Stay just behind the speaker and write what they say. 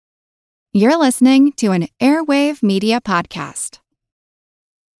You're listening to an Airwave Media Podcast.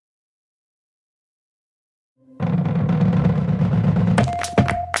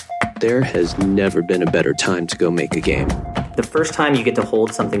 There has never been a better time to go make a game. The first time you get to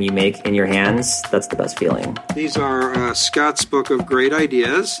hold something you make in your hands, that's the best feeling. These are Scott's book of great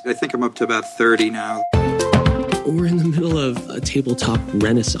ideas. I think I'm up to about 30 now. We're in the middle of a tabletop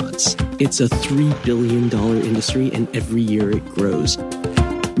renaissance. It's a $3 billion industry, and every year it grows.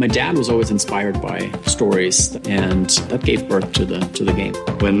 My dad was always inspired by stories, and that gave birth to the game.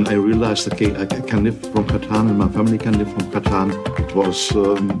 When I realized that I can live from Catan and my family can live from Catan, it was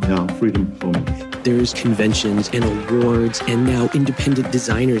freedom for me. There's conventions and awards, and now independent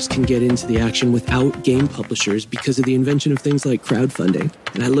designers can get into the action without game publishers because of the invention of things like crowdfunding.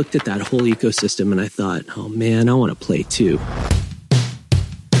 And I looked at that whole ecosystem and I thought, oh man, I want to play too.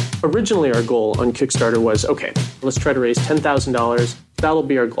 Originally, our goal on Kickstarter was, okay, let's try to raise $10,000. That'll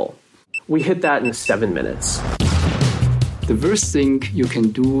be our goal. We hit that in 7 minutes. The worst thing you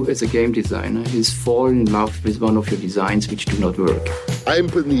can do as a game designer is fall in love with one of your designs which do not work. I'm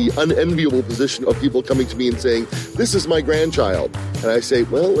put in the unenviable position of people coming to me and saying, this is my grandchild. And I say,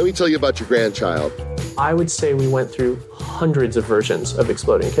 well, let me tell you about your grandchild. I would say we went through hundreds of versions of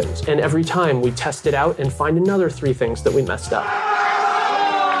Exploding Kittens. And every time we test it out and find another 3 things that we messed up.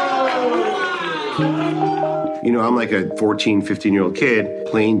 You know, I'm like a 14, 15-year-old kid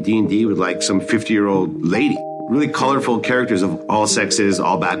playing D&D with like some 50-year-old lady. Really colorful characters of all sexes,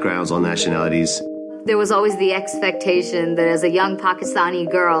 all backgrounds, all nationalities. There was always the expectation that as a young Pakistani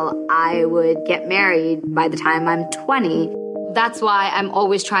girl, I would get married by the time I'm 20. That's why I'm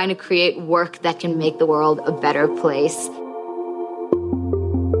always trying to create work that can make the world a better place.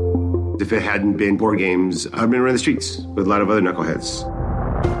 If it hadn't been board games, I'd been around the streets with a lot of other knuckleheads.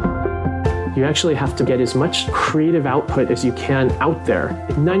 You actually have to get as much creative output as you can out there.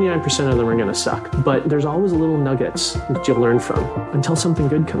 99% of them are going to suck, but there's always little nuggets that you'll learn from until something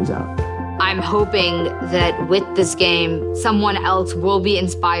good comes out. I'm hoping that with this game, someone else will be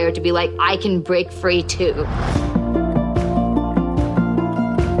inspired to be like, I can break free too.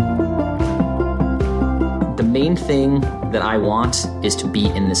 The main thing that I want is to be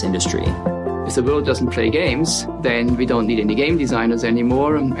in this industry. If the world doesn't play games, then we don't need any game designers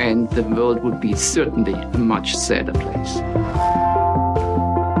anymore, and the world would be certainly a much sadder place.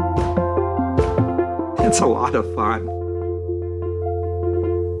 It's a lot of fun.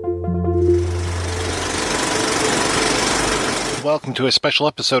 Welcome to a special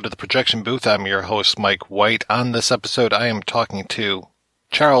episode of the Projection Booth. I'm your host, Mike White. On this episode, I am talking to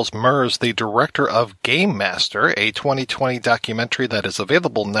Charles Mruz, the director of Gamemaster, a 2020 documentary that is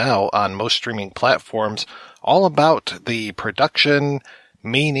available now on most streaming platforms, all about the production,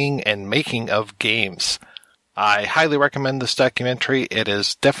 meaning, and making of games. I highly recommend this documentary. It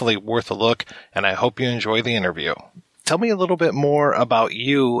is definitely worth a look, and I hope you enjoy the interview. Tell me a little bit more about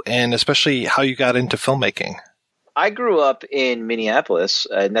you, and especially how you got into filmmaking. I grew up in Minneapolis,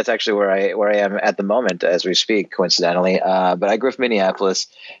 and that's actually where I am at the moment as we speak, coincidentally. But I grew up in Minneapolis.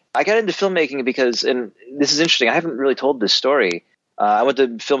 I got into filmmaking because, and this is interesting, I haven't really told this story. I went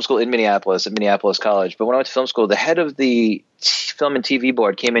to film school in Minneapolis, at Minneapolis College. But when I went to film school, the head of the film and TV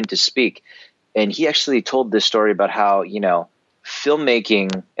board came in to speak. And he actually told this story about how,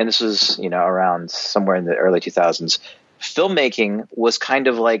 filmmaking, and this was, around somewhere in the early 2000s, filmmaking was kind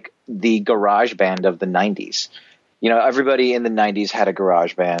of like the garage band of the 90s. Everybody in the 90s had a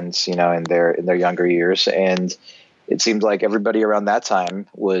garage band, in their younger years. And it seemed like everybody around that time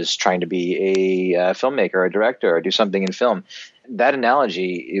was trying to be a filmmaker, or a director, or do something in film. That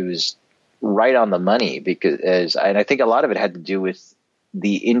analogy, it was right on the money and I think a lot of it had to do with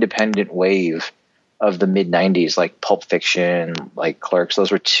the independent wave of the mid 90s, like Pulp Fiction, like Clerks.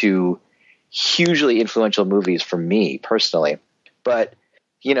 Those were 2 hugely influential movies for me personally. But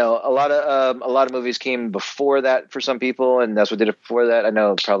a lot of movies came before that for some people, and that's what did it before that. I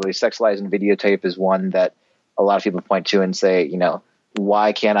know probably Sex, Lies, and Videotape is one that a lot of people point to and say,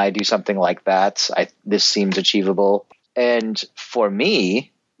 why can't I do something like that? This seems achievable. And for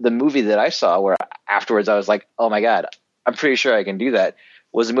me, the movie that I saw where afterwards I was like, oh my God, I'm pretty sure I can do that,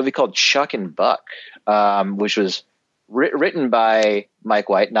 was a movie called Chuck and Buck, which was written by Mike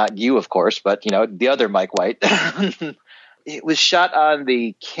White, not you, of course, but, the other Mike White. It was shot on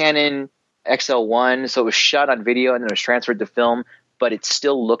the Canon XL1, so it was shot on video and then it was transferred to film, but it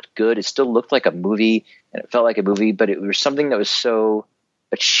still looked good. It still looked like a movie, and it felt like a movie, but it was something that was so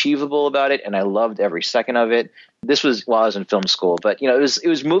achievable about it, and I loved every second of it. This was while I was in film school, but it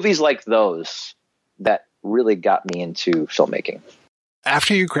was movies like those that really got me into filmmaking.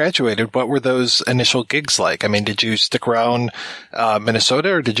 After you graduated, what were those initial gigs like? I mean, did you stick around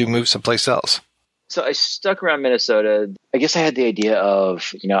Minnesota, or did you move someplace else? So I stuck around Minnesota. I guess I had the idea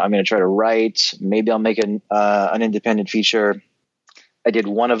of, I'm going to try to write. Maybe I'll make an independent feature. I did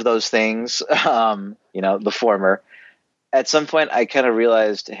one of those things, the former. At some point, I kind of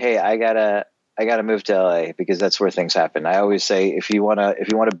realized, hey, I gotta move to LA because that's where things happen. I always say, if you want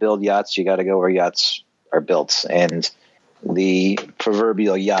to build yachts, you got to go where yachts are built, and the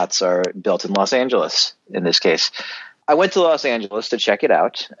proverbial yachts are built in Los Angeles in this case. I went to Los Angeles to check it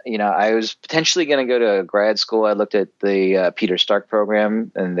out. I was potentially going to go to grad school. I looked at the Peter Stark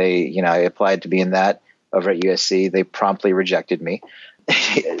program, and I applied to be in that over at USC. They promptly rejected me.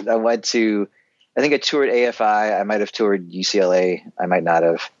 I went to, I think I toured AFI. I might have toured UCLA. I might not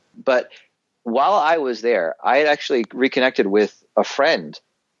have. But while I was there, I had actually reconnected with a friend.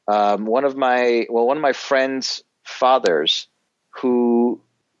 One of my friend's fathers who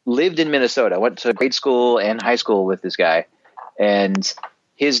lived in Minnesota. I went to grade school and high school with this guy, and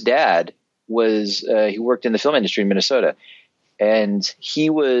his dad he worked in the film industry in Minnesota, and he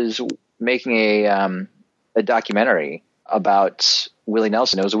was making a documentary about Willie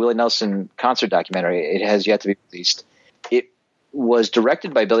Nelson. It was a Willie Nelson concert documentary. It has yet to be released. It was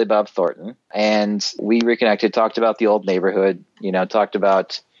directed by Billy Bob Thornton, and we reconnected, talked about the old neighborhood, talked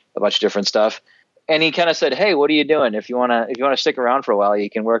about a bunch of different stuff. And he kind of said, hey, what are you doing? If you want to stick around for a while, you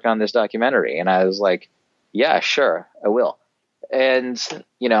can work on this documentary. And I was like, yeah, sure, I will. And,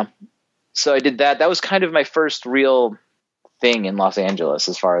 so I did that. That was kind of my first real thing in Los Angeles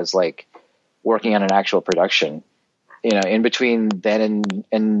as far as like working on an actual production. In between then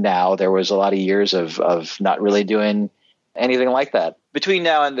and now, there was a lot of years of not really doing anything like that. Between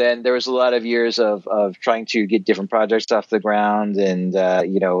now and then, there was a lot of years of trying to get different projects off the ground, and a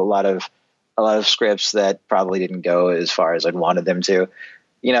lot of scripts that probably didn't go as far as I'd wanted them to.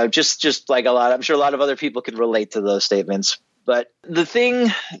 Just like I'm sure a lot of other people could relate to those statements. But the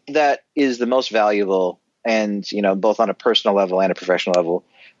thing that is the most valuable, and both on a personal level and a professional level,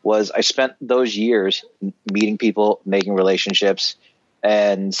 was I spent those years meeting people, making relationships,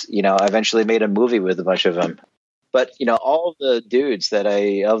 and I eventually made a movie with a bunch of them. But all of the dudes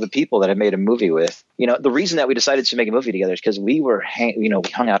of the people that I made a movie with, the reason that we decided to make a movie together is because we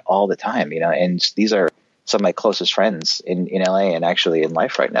hung out all the time, and these are some of my closest friends in LA and actually in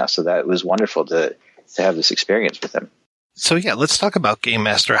life right now. So that was wonderful to have this experience with them. So yeah, let's talk about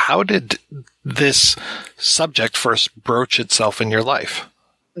Gamemaster. How did this subject first broach itself in your life?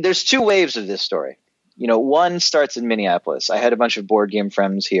 There's two waves of this story. One starts in Minneapolis. I had a bunch of board game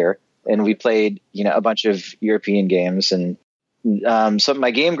friends here, and we played, a bunch of European games. And so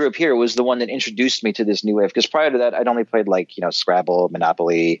my game group here was the one that introduced me to this new wave. Because prior to that, I'd only played Scrabble,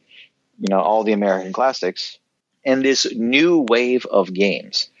 Monopoly, all the American classics. And this new wave of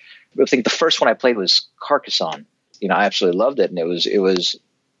games. I think the first one I played was Carcassonne. I absolutely loved it. And it was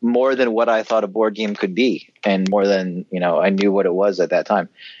more than what I thought a board game could be, and more than, I knew what it was at that time.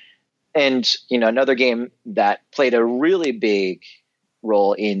 And, another game that played a really big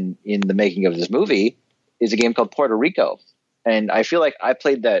role in the making of this movie is a game called Puerto Rico. And I feel like I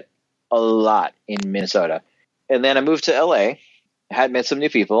played that a lot in Minnesota. And then I moved to LA, had met some new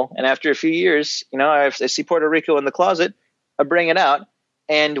people. And after a few years, I see Puerto Rico in the closet, I bring it out,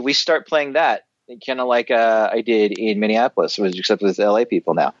 and we start playing that. Kind of like I did in Minneapolis, except with LA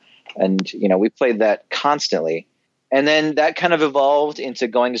people now. And, we played that constantly. And then that kind of evolved into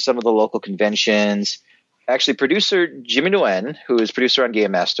going to some of the local conventions. Actually, producer Jimmy Nguyen, who is producer on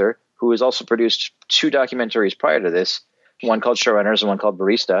Gamemaster, who has also produced 2 documentaries prior to this, one called Showrunners and one called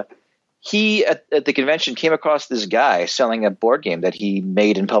Barista. He, at the convention, came across this guy selling a board game that he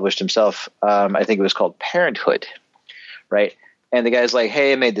made and published himself. I think it was called Parenthood, right? And the guy's like,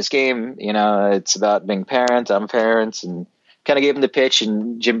 hey, I made this game. It's about being parent. I'm a parent. And kind of gave him the pitch,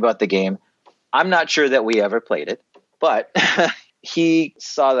 and Jim bought the game. I'm not sure that we ever played it, but he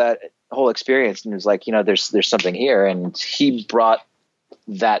saw that whole experience and was like, there's something here. And he brought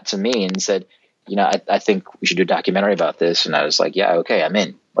that to me and said, I think we should do a documentary about this. And I was like, yeah, okay, I'm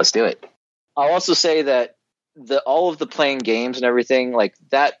in. Let's do it. I'll also say that all of the playing games and everything like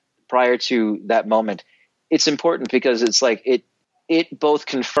that prior to that moment, it's important because it's like it both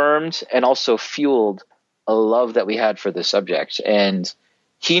confirmed and also fueled a love that we had for the subject. And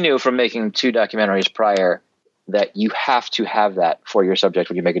he knew from making 2 documentaries prior that you have to have that for your subject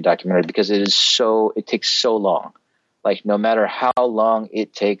when you make a documentary, because it takes so long. Like, no matter how long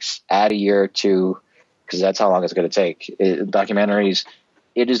it takes, add a year or 2, because that's how long it's going to take. Documentaries,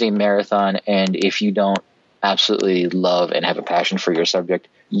 it is a marathon. And if you don't absolutely love and have a passion for your subject,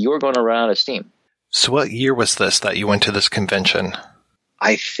 you're going to run out of steam. So what year was this that you went to this convention?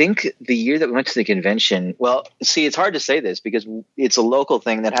 I think the year that we went to the convention, well, see, it's hard to say this because it's a local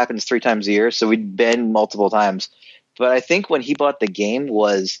thing that happens 3 times a year. So we'd been multiple times. But I think when he bought the game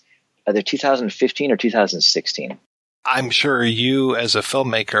was either 2015 or 2016. I'm sure you, as a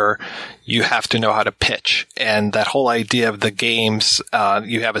filmmaker, you have to know how to pitch. And that whole idea of the games,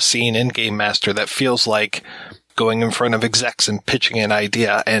 you have a scene in Gamemaster that feels like going in front of execs and pitching an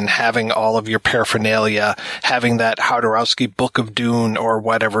idea and having all of your paraphernalia, having that Jodorowsky Book of Dune or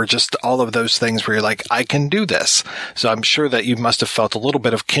whatever, just all of those things where you're like, I can do this. So I'm sure that you must have felt a little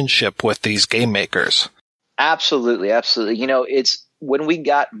bit of kinship with these game makers. Absolutely, absolutely. You know, it's when we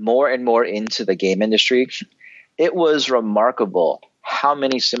got more and more into the game industry, it was remarkable how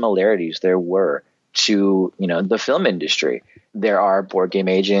many similarities there were to, you know, the film industry. There are board game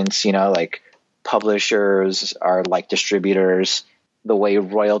agents, you know, like publishers are like distributors, the way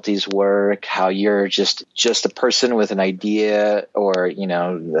royalties work, how you're just a person with an idea, or, you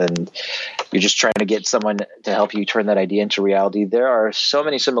know, and you're just trying to get someone to help you turn that idea into reality. There are so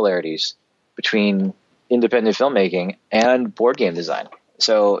many similarities between independent filmmaking and board game design.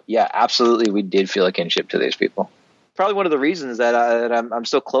 So yeah, absolutely, we did feel a kinship to these people. Probably one of the reasons that I'm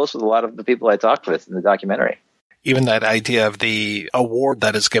so close with a lot of the people I talked with in the documentary. Even that idea of the award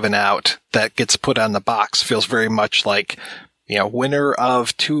that is given out that gets put on the box feels very much like, you know, winner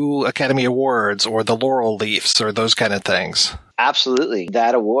of 2 Academy Awards or the Laurel Leafs or those kind of things. Absolutely.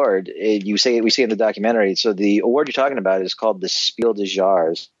 That award, we see in the documentary. So the award you're talking about is called the Spiel des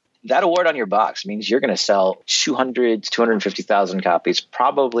Jahres. That award on your box means you're going to sell 200 to 250,000 copies,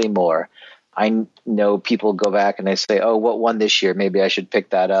 probably more. I know people go back and they say, oh, what won this year? Maybe I should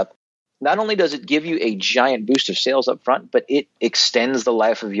pick that up. Not only does it give you a giant boost of sales up front, but it extends the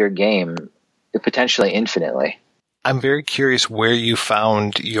life of your game potentially infinitely. I'm very curious where you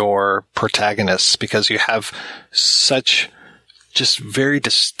found your protagonists, because you have such just very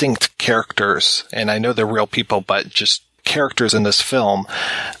distinct characters. And I know they're real people, but just characters in this film,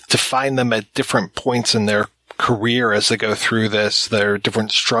 to find them at different points in their career as they go through this, their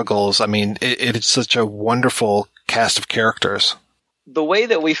different struggles. I mean, it's such a wonderful cast of characters. The way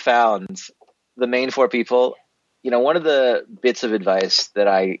that we found the main 4 people, you know, one of the bits of advice that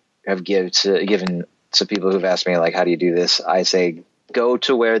I have given to people who've asked me, like, how do you do this? I say, go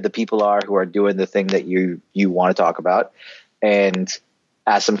to where the people are who are doing the thing that you want to talk about, and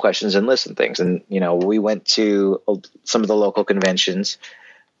ask them questions and listen things. And, you know, we went to some of the local conventions,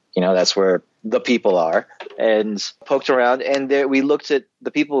 you know, that's where the people are, and poked around. And there we looked at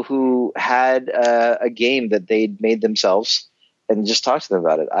the people who had a game that they'd made themselves and just talked to them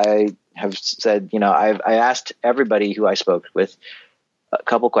about it. I have said, you know, I asked everybody who I spoke with a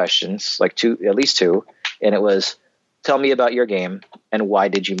couple questions, like at least 2. And it was, tell me about your game and why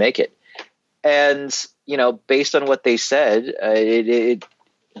did you make it? And, you know, based on what they said,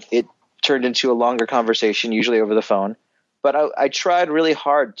 it turned into a longer conversation, usually over the phone. But I tried really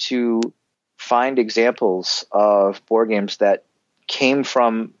hard to find examples of board games that came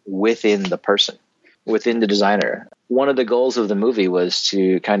from within the person, within the designer. One of the goals of the movie was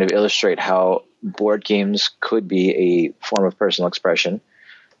to kind of illustrate how board games could be a form of personal expression,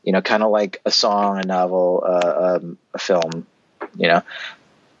 you know, kind of like a song, a novel, a film. You know,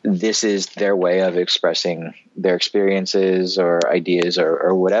 this is their way of expressing their experiences or ideas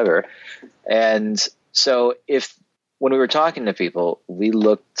or whatever. And so when we were talking to people, we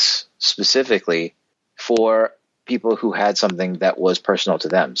looked specifically for people who had something that was personal to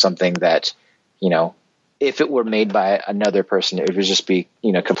them, something that, you know, if it were made by another person, it would just be,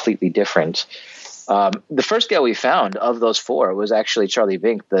 you know, completely different. The first guy we found of those 4 was actually Charlie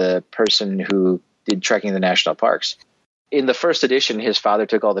Vink, the person who did Trekking the National Parks. In the first edition, his father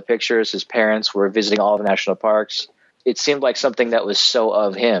took all the pictures. His parents were visiting all the national parks. It seemed like something that was so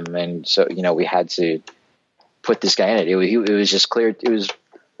of him. And so, you know, we had to put this guy in it. It was just clear. It was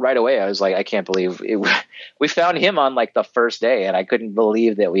right away. I was like, I can't believe it. We found him on like the first day, and I couldn't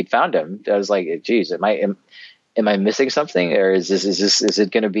believe that we'd found him. I was like, geez, am I missing something, or is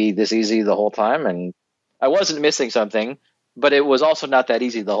it going to be this easy the whole time? And I wasn't missing something, but it was also not that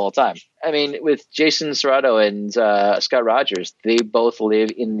easy the whole time. I mean, with Jason Serrato and Scott Rogers, they both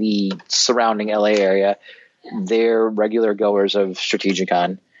live in the surrounding LA area. They're regular goers of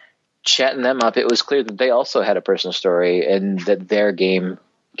Strategicon. Chatting them up, it was clear that they also had a personal story and that their game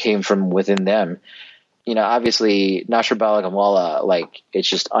came from within them. You know, obviously, Nasra Balagamwala, like, it's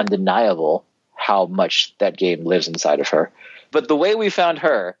just undeniable how much that game lives inside of her. But the way we found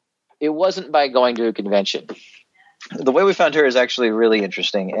her, it wasn't by going to a convention. The way we found her is actually really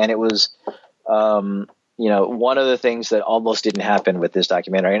interesting. And it was, you know, one of the things that almost didn't happen with this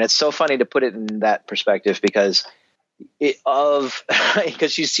documentary. And it's so funny to put it in that perspective, because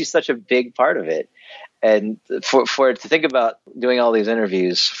because she's such a big part of it. And for to think about doing all these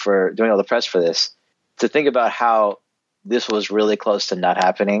interviews, for doing all the press for this, to think about how this was really close to not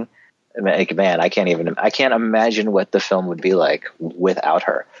happening, man, I can't imagine what the film would be like without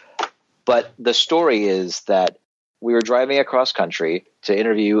her. But the story is that we were driving across country to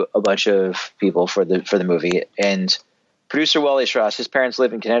interview a bunch of people for the movie, and producer Wally Strauss, his parents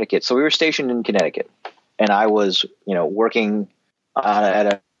live in Connecticut, so we were stationed in Connecticut, and I was, working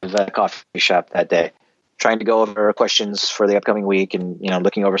at a coffee shop that day, trying to go over questions for the upcoming week, and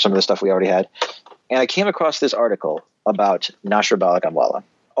looking over some of the stuff we already had, and I came across this article about Nasra Balakamwala.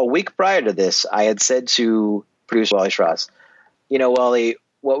 A week prior to this, I had said to producer Wally Strauss, Wally,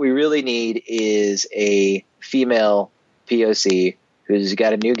 what we really need is a female POC who's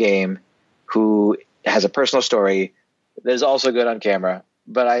got a new game, who has a personal story that is also good on camera,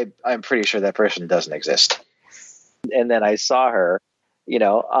 but I'm pretty sure that person doesn't exist. And then I saw her,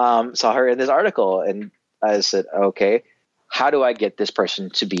 saw her in this article, and I said, okay, how do I get this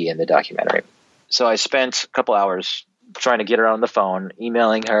person to be in the documentary? So I spent a couple hours trying to get her on the phone,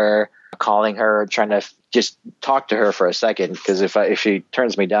 emailing her, calling her, trying to just talk to her for a second, because if she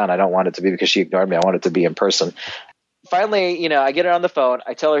turns me down, I don't want it to be because she ignored me. I want it to be in person. Finally, I get her on the phone.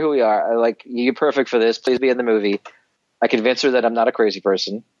 I tell her who we are. I'm like, you're perfect for this. Please be in the movie. I convince her that I'm not a crazy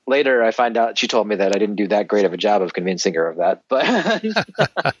person. Later, I find out she told me that I didn't do that great of a job of convincing her of that.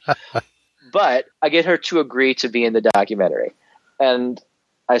 But I get her to agree to be in the documentary. And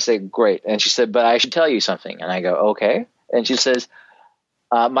I say, great. And she said, but I should tell you something. And I go, okay. And she says,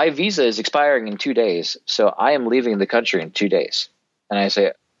 my visa is expiring in 2 days, so I am leaving the country in 2 days. And I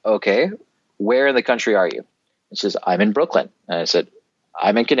say, okay, where in the country are you? She says, I'm in Brooklyn. And I said,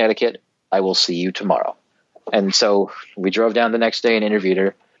 I'm in Connecticut. I will see you tomorrow. And so we drove down the next day and interviewed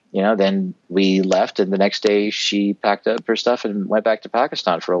her. Then we left, and the next day she packed up her stuff and went back to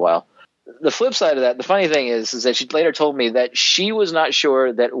Pakistan for a while. The flip side of that, the funny thing is that she later told me that she was not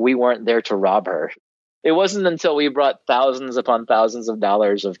sure that we weren't there to rob her. It wasn't until we brought thousands upon thousands of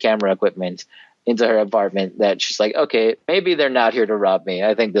dollars of camera equipment into her apartment that she's like, okay, maybe they're not here to rob me.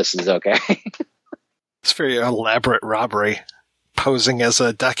 I think this is okay. It's very elaborate robbery, posing as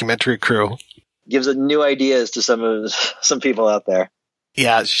a documentary crew. Gives new ideas to some people out there.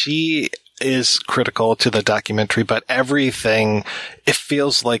 Yeah, she is critical to the documentary, but everything, it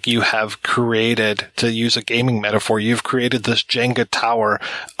feels like you have created, to use a gaming metaphor, you've created this Jenga tower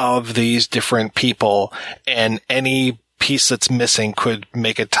of these different people, and any piece that's missing could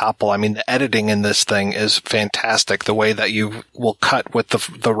make it topple. I mean, the editing in this thing is fantastic. The way that you will cut with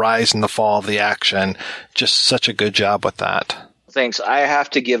the rise and the fall of the action, just such a good job with that. Thanks. I have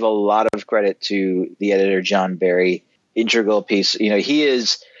to give a lot of credit to the editor, John Barry. Integral piece. He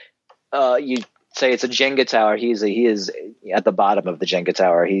is, you say it's a Jenga tower. He is at the bottom of the Jenga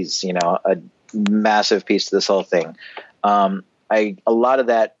tower. He's, a massive piece to this whole thing. A lot of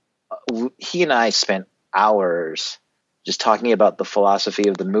that, he and I spent hours just talking about the philosophy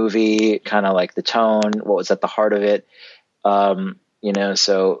of the movie, kind of like the tone, what was at the heart of it.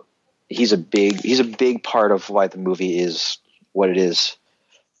 So he's a big part of why the movie is what it is.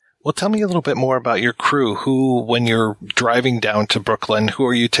 Well, tell me a little bit more about your crew. Who, when you're driving down to Brooklyn, who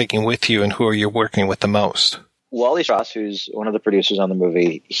are you taking with you, and who are you working with the most? Wally Strauss, who's one of the producers on the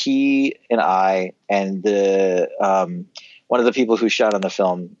movie, he and I and one of the people who shot on the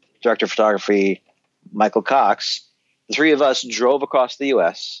film, director of photography, Michael Cox, the three of us drove across the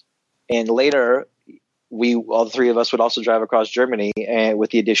U.S. And later, all the three of us would also drive across Germany, and with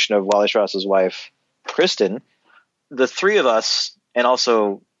the addition of Wally Strauss's wife, Kristen. The three of us, and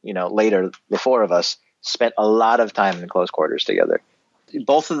also later, the four of us, spent a lot of time in close quarters together.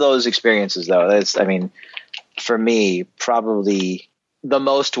 Both of those experiences, though, for me, probably the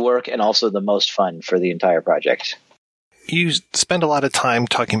most work and also the most fun for the entire project. You spend a lot of time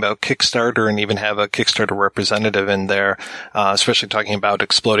talking about Kickstarter and even have a Kickstarter representative in there, especially talking about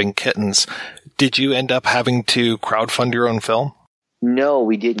Exploding Kittens. Did you end up having to crowdfund your own film? No,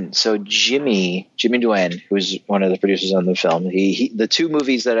 we didn't. So Jimmy Duen, who's one of the producers on the film, the two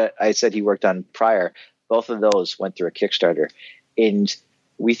movies that I said he worked on prior, both of those went through a Kickstarter. And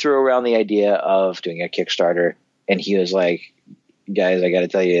we threw around the idea of doing a Kickstarter, and he was like, guys, I got to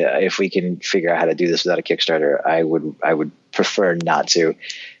tell you, if we can figure out how to do this without a Kickstarter, I would prefer not to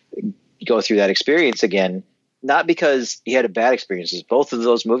go through that experience again. Not because he had a bad experiences. Both of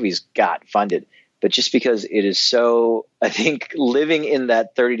those movies got funded. But just because it is so, I think living in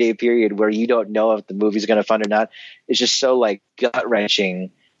that 30-day period where you don't know if the movie's going to fund or not is just so like gut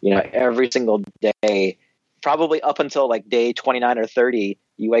wrenching, every single day, probably up until like day 29 or 30,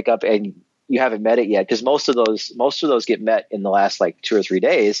 you wake up and you haven't met it yet, because most of those get met in the last like 2 or 3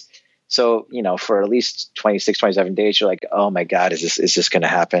 days. So, for at least 26, 27 days, you're like, oh my God, is this going to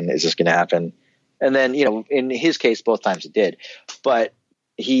happen? Is this going to happen? And then, in his case, both times it did. But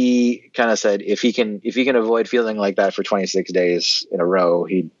he kind of said if he can avoid feeling like that for 26 days in a row,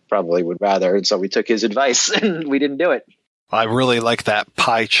 he probably would rather. And so we took his advice and we didn't do it. I really like that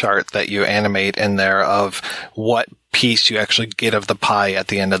pie chart that you animate in there of what piece you actually get of the pie at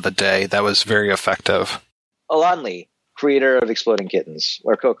the end of the day. That was very effective. Alonley, creator of Exploding Kittens,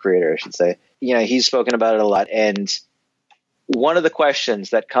 or co-creator, I should say, he's spoken about it a lot. And one of the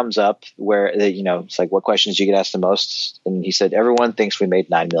questions that comes up where, it's like, what questions do you get asked the most? And he said, everyone thinks we made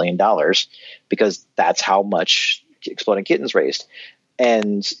 $9 million because that's how much Exploding Kittens raised.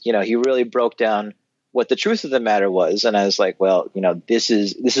 And, he really broke down what the truth of the matter was. And I was like, well, this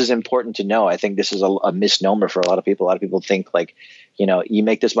is important to know. I think this is a misnomer for a lot of people. A lot of people think like, you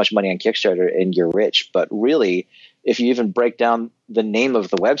make this much money on Kickstarter and you're rich. But really, if you even break down the name of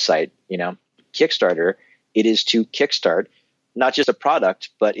the website, Kickstarter, it is to kickstart not just a product,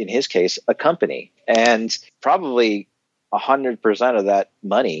 but in his case, a company. And probably 100% of that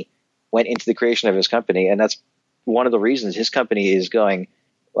money went into the creation of his company. And that's one of the reasons his company is going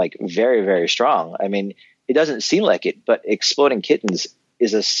like very, very strong. I mean, it doesn't seem like it, but Exploding Kittens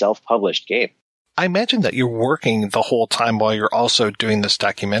is a self-published game. I imagine that you're working the whole time while you're also doing this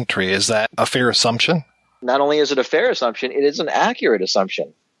documentary. Is that a fair assumption? Not only is it a fair assumption, it is an accurate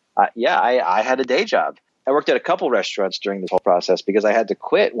assumption. I had a day job. I worked at a couple restaurants during this whole process because I had to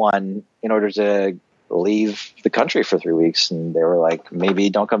quit one in order to leave the country for 3 weeks. And they were like, maybe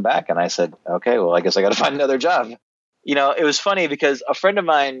don't come back. And I said, okay, well, I guess I got to find another job. It was funny because a friend of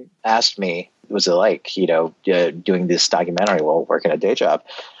mine asked me, was it like, doing this documentary while working a day job?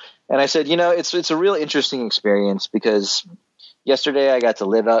 And I said, it's a real interesting experience because yesterday I got to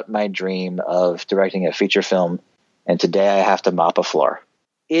live out my dream of directing a feature film. And today I have to mop a floor.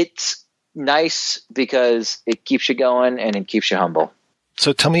 It's nice because it keeps you going and it keeps you humble.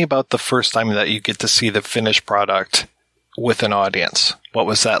 So tell me about the first time that you get to see the finished product with an audience. What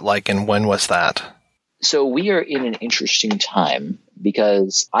was that like and when was that? So we are in an interesting time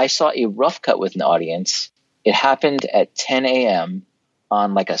because I saw a rough cut with an audience. It happened at 10 a.m.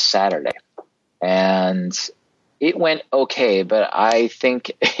 on like a Saturday. And it went okay, but I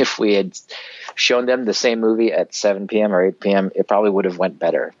think if we had shown them the same movie at 7 p.m. or 8 p.m., it probably would have went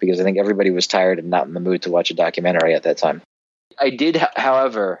better because I think everybody was tired and not in the mood to watch a documentary at that time. I did,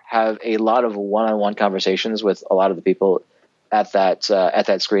 however, have a lot of one-on-one conversations with a lot of the people at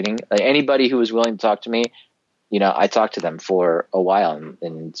that screening. Anybody who was willing to talk to me, I talked to them for a while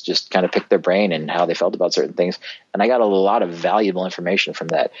and just kind of picked their brain and how they felt about certain things. And I got a lot of valuable information from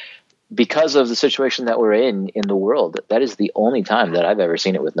that. Because of the situation that we're in the world, that is the only time that I've ever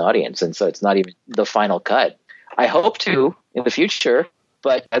seen it with an audience. And so it's not even the final cut. I hope to in the future,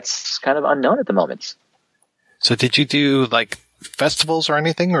 but that's kind of unknown at the moment. So did you do like festivals or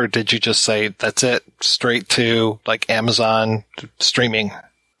anything, or did you just say that's it, straight to like Amazon streaming?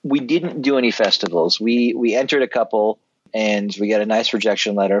 We didn't do any festivals. We entered a couple and we got a nice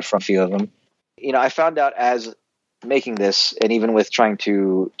rejection letter from a few of them. I found out as making this, and even with trying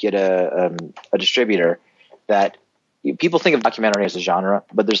to get a distributor, that people think of documentary as a genre,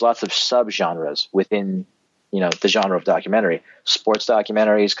 but there's lots of subgenres within the genre of documentary. Sports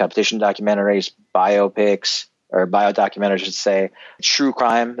documentaries, competition documentaries, biopics, or bio-documentaries, I should say. True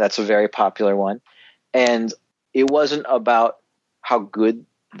crime, that's a very popular one. And it wasn't about how good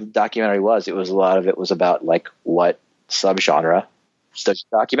the documentary was. A lot of it was about like what subgenre does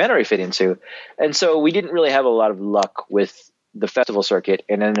documentary fit into. And so we didn't really have a lot of luck with the festival circuit.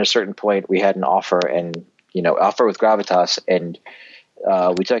 And then at a certain point we had an offer offer with Gravitas, and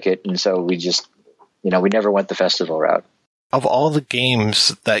we took it. And so we just, we never went the festival route. Of all the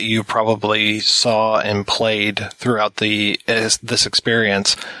games that you probably saw and played throughout this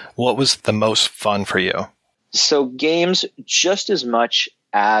experience, what was the most fun for you? So games, just as much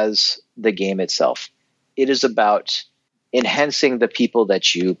as the game itself. It is about enhancing the people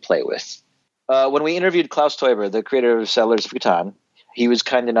that you play with. When we interviewed Klaus Teuber, the creator of Settlers of Catan, he was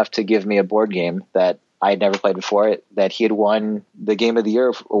kind enough to give me a board game that I had never played before, that he had won the Game of the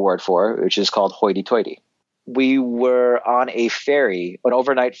Year award for, which is called Hoity Toity. We were on a ferry, an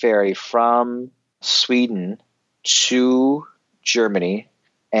overnight ferry from Sweden to Germany,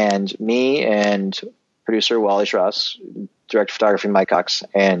 and me and producer Wally Schross, director of photography Mike Cox,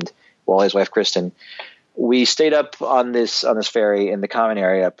 and Wally's wife Kristen, we stayed up on this ferry in the common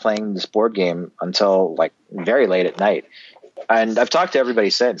area playing this board game until like very late at night. And I've talked to everybody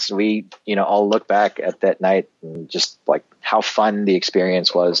since. We, all look back at that night and just like how fun the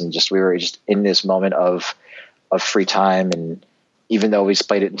experience was, and we were just in this moment of free time. And even though we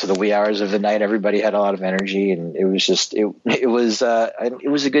played it into the wee hours of the night, everybody had a lot of energy, and it was just it was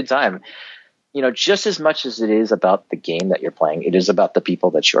a good time. Just as much as it is about the game that you're playing, it is about the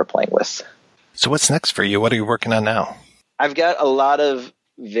people that you're playing with. So what's next for you? What are you working on now? I've got a lot of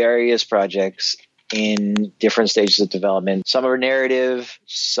various projects in different stages of development. Some are narrative,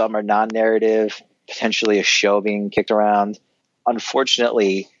 some are non-narrative, potentially a show being kicked around.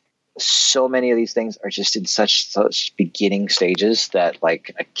 Unfortunately, so many of these things are just in such beginning stages that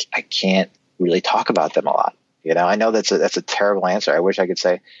like I can't really talk about them a lot. I know that's a terrible answer. I wish I could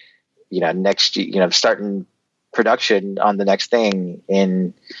say, next, starting production on the next thing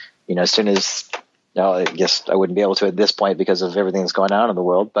in, as soon as, I guess I wouldn't be able to at this point because of everything that's going on in the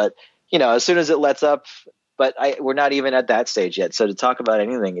world, but as soon as it lets up, but we're not even at that stage yet. So to talk about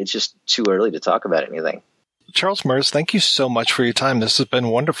anything, it's just too early to talk about anything. Charles Mruz, thank you so much for your time. This has been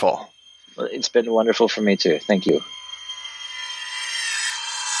wonderful. Well, it's been wonderful for me too. Thank you.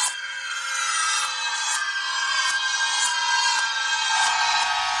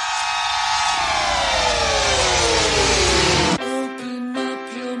 Open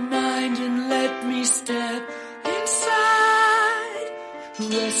up your mind and let me step inside.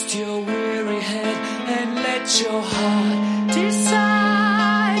 Rest your weary head and let your heart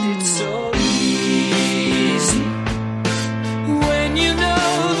decide. It's so easy when you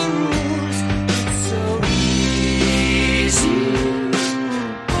know the rules. It's so easy.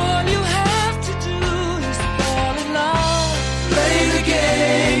 All you have to do is fall in love. Play the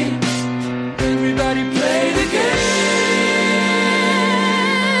game. Everybody play the game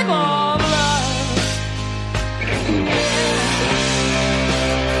of love.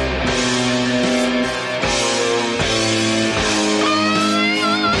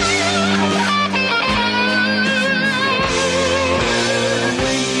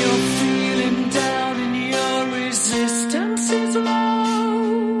 When you're feeling down and your resistance is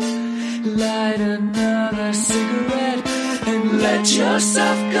low, light another cigarette and let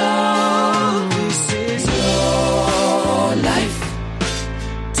yourself go. This is your life.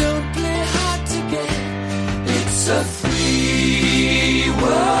 Don't play hard to get. It's a free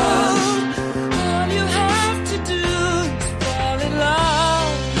world. All you have to do is fall in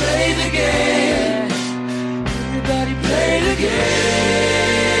love. Play the game. Everybody play the game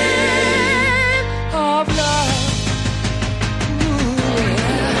of love. Ooh,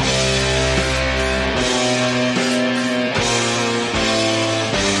 yeah.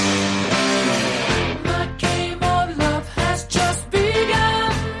 My game of love has just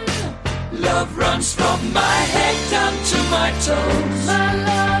begun. Love runs from my head down to my toes. My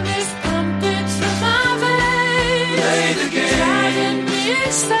love is pumping through my veins. Play the game. Driving me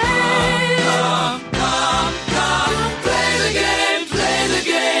insane.